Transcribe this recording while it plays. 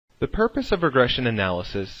The purpose of regression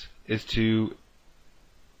analysis is to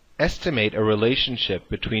estimate a relationship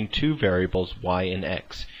between two variables y and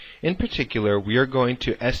x. In particular, we are going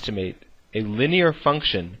to estimate a linear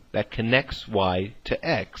function that connects y to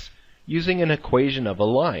x using an equation of a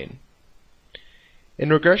line.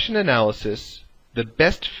 In regression analysis, the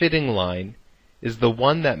best fitting line is the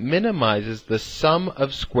one that minimizes the sum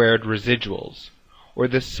of squared residuals, or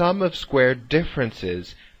the sum of squared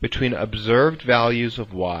differences between observed values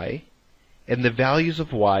of y and the values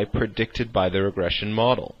of y predicted by the regression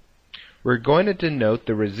model. We're going to denote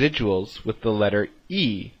the residuals with the letter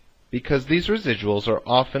E because these residuals are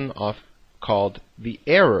often called the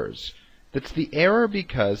errors. That's the error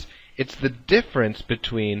because it's the difference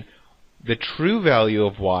between the true value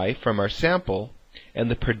of y from our sample and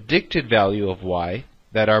the predicted value of y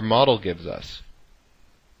that our model gives us.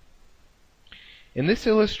 In this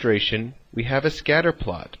illustration, we have a scatter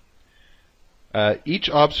plot. Each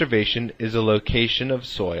observation is a location of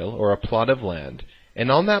soil or a plot of land,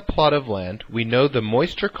 and on that plot of land we know the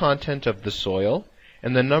moisture content of the soil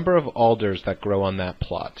and the number of alders that grow on that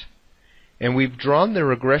plot. And we've drawn the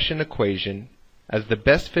regression equation as the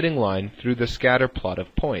best fitting line through the scatter plot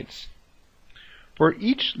of points. For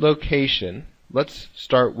each location, let's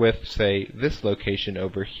start with, say, this location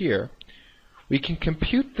over here, we can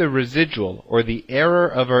compute the residual or the error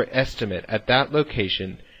of our estimate at that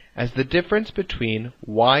location as the difference between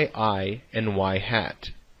yi and y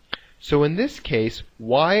hat. So in this case,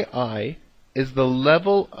 yi is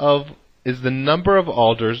the number of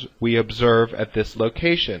alders we observe at this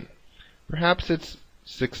location. Perhaps it's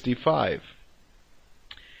 65.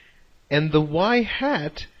 And the y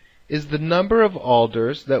hat is the number of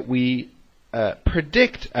alders that we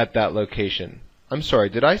predict at that location. I'm sorry,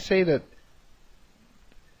 did I say that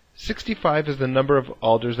 65 is the number of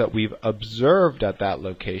alders that we've observed at that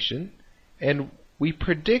location, and we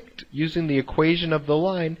predict using the equation of the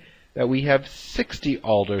line that we have 60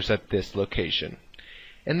 alders at this location.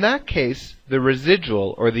 In that case, the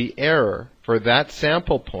residual or the error for that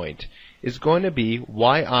sample point is going to be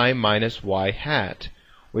yi minus y hat,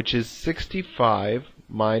 which is 65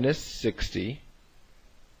 minus 60,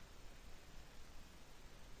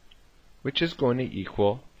 which is going to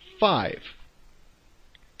equal 5.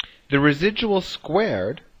 The residual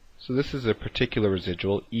squared, so this is a particular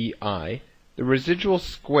residual, EI, the residual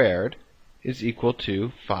squared is equal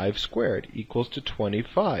to 5 squared, equals to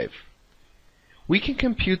 25. We can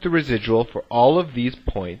compute the residual for all of these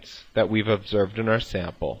points that we've observed in our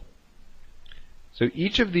sample. So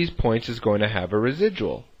each of these points is going to have a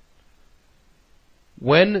residual.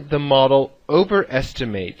 When the model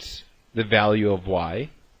overestimates the value of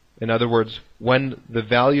y, in other words, when the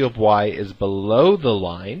value of y is below the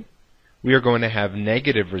line, we are going to have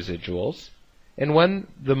negative residuals, and when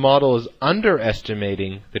the model is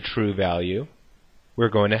underestimating the true value, we're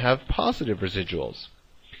going to have positive residuals.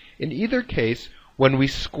 In either case, when we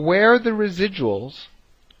square the residuals,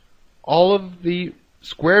 all of the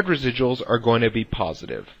squared residuals are going to be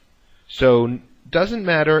positive. So it doesn't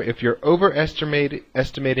matter if you're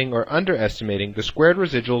overestimating or underestimating, the squared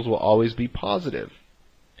residuals will always be positive.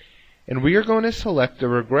 And we are going to select a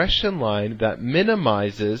regression line that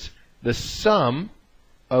minimizes the sum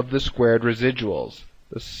of the squared residuals,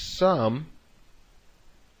 the sum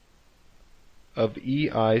of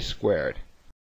EI squared.